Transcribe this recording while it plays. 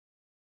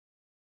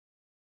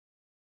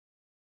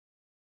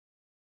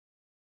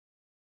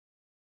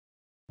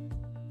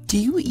Do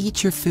you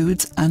eat your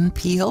foods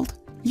unpeeled?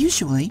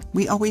 Usually,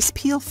 we always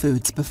peel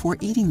foods before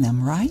eating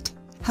them, right?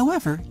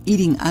 However,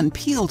 eating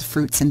unpeeled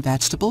fruits and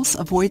vegetables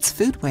avoids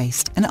food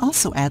waste and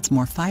also adds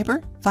more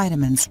fiber,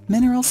 vitamins,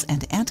 minerals,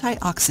 and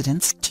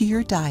antioxidants to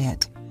your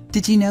diet.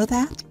 Did you know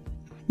that?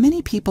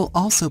 Many people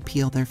also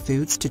peel their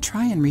foods to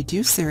try and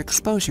reduce their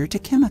exposure to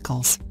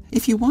chemicals.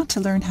 If you want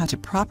to learn how to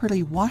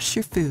properly wash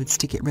your foods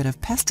to get rid of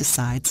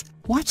pesticides,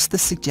 watch the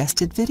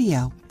suggested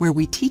video where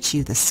we teach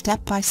you the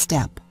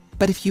step-by-step.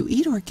 But if you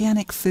eat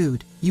organic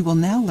food, you will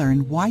now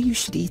learn why you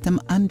should eat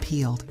them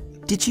unpeeled.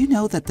 Did you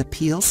know that the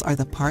peels are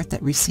the part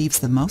that receives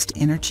the most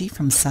energy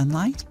from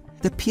sunlight?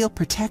 The peel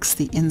protects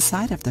the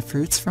inside of the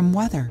fruits from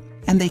weather,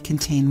 and they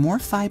contain more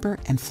fiber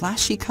and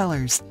flashy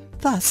colors,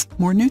 thus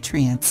more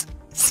nutrients.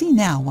 See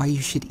now why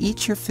you should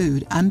eat your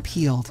food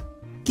unpeeled.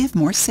 Give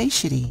more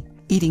satiety.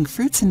 Eating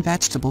fruits and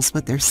vegetables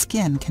with their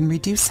skin can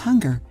reduce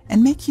hunger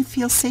and make you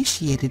feel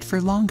satiated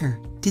for longer.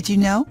 Did you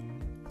know?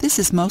 This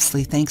is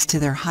mostly thanks to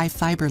their high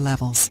fiber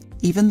levels.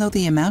 Even though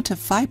the amount of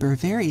fiber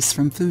varies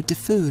from food to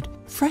food,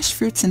 fresh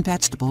fruits and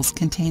vegetables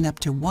contain up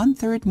to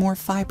 1/3 more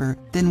fiber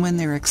than when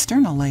their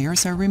external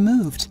layers are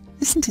removed.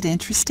 Isn't it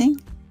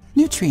interesting?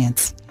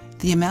 Nutrients.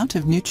 The amount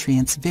of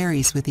nutrients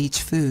varies with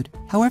each food.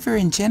 However,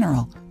 in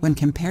general, when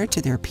compared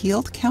to their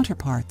peeled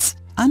counterparts,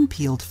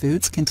 unpeeled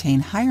foods contain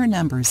higher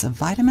numbers of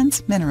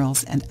vitamins,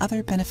 minerals, and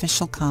other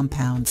beneficial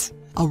compounds.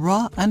 A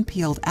raw,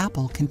 unpeeled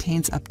apple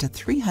contains up to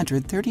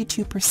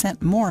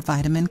 332% more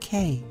vitamin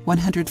K,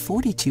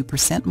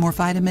 142% more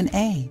vitamin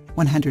A,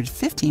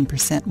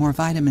 115% more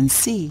vitamin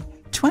C,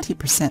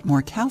 20%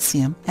 more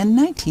calcium, and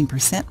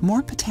 19%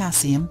 more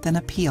potassium than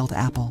a peeled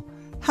apple.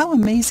 How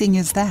amazing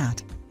is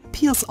that?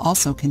 Peels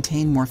also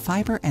contain more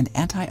fiber and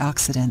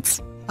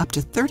antioxidants. Up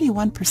to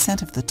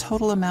 31% of the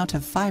total amount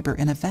of fiber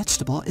in a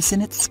vegetable is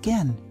in its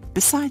skin.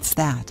 Besides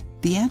that,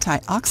 the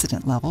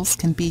antioxidant levels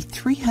can be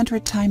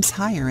 300 times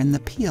higher in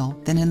the peel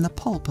than in the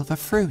pulp of a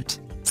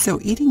fruit. So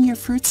eating your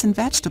fruits and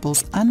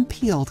vegetables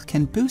unpeeled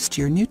can boost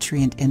your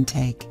nutrient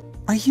intake.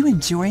 Are you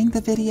enjoying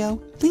the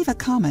video? Leave a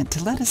comment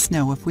to let us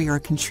know if we are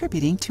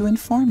contributing to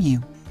inform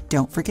you.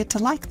 Don't forget to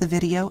like the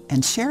video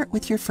and share it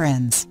with your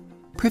friends.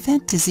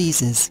 Prevent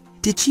diseases.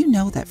 Did you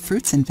know that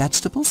fruits and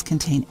vegetables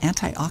contain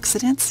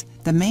antioxidants?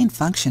 The main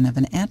function of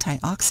an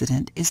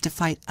antioxidant is to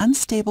fight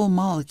unstable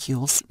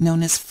molecules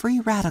known as free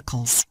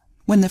radicals.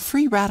 When the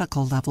free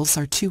radical levels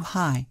are too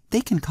high,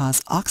 they can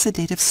cause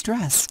oxidative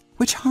stress,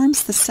 which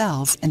harms the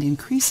cells and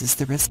increases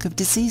the risk of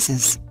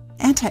diseases.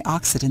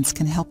 Antioxidants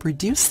can help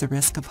reduce the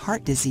risk of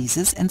heart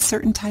diseases and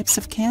certain types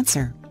of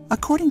cancer.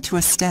 According to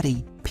a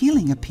study,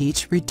 peeling a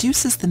peach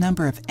reduces the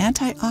number of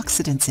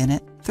antioxidants in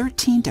it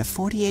 13 to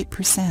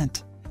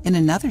 48%. In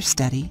another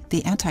study,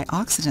 the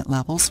antioxidant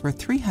levels were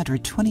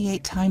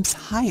 328 times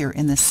higher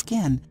in the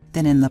skin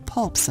than in the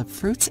pulps of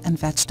fruits and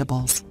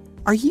vegetables.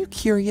 Are you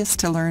curious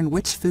to learn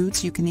which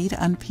foods you can eat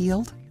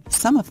unpeeled?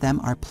 Some of them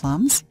are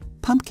plums,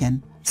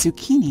 pumpkin,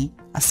 zucchini,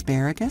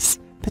 asparagus,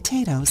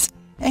 potatoes,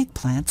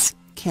 eggplants,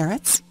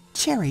 carrots,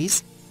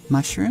 cherries,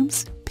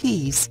 mushrooms,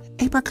 peas,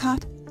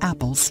 apricot,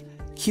 apples,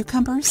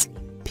 cucumbers,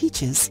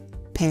 peaches,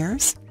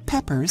 pears,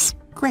 peppers,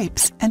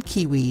 grapes, and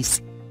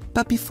kiwis.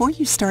 But before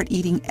you start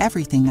eating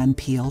everything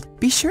unpeeled,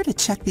 be sure to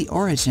check the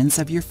origins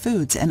of your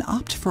foods and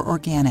opt for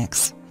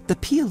organics. The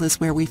peel is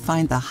where we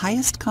find the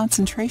highest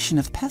concentration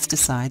of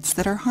pesticides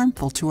that are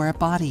harmful to our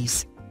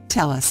bodies.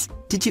 Tell us,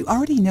 did you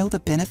already know the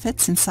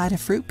benefits inside a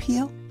fruit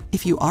peel?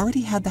 If you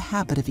already had the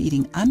habit of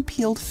eating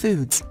unpeeled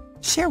foods,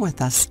 share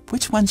with us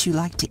which ones you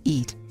like to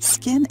eat,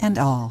 skin and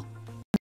all.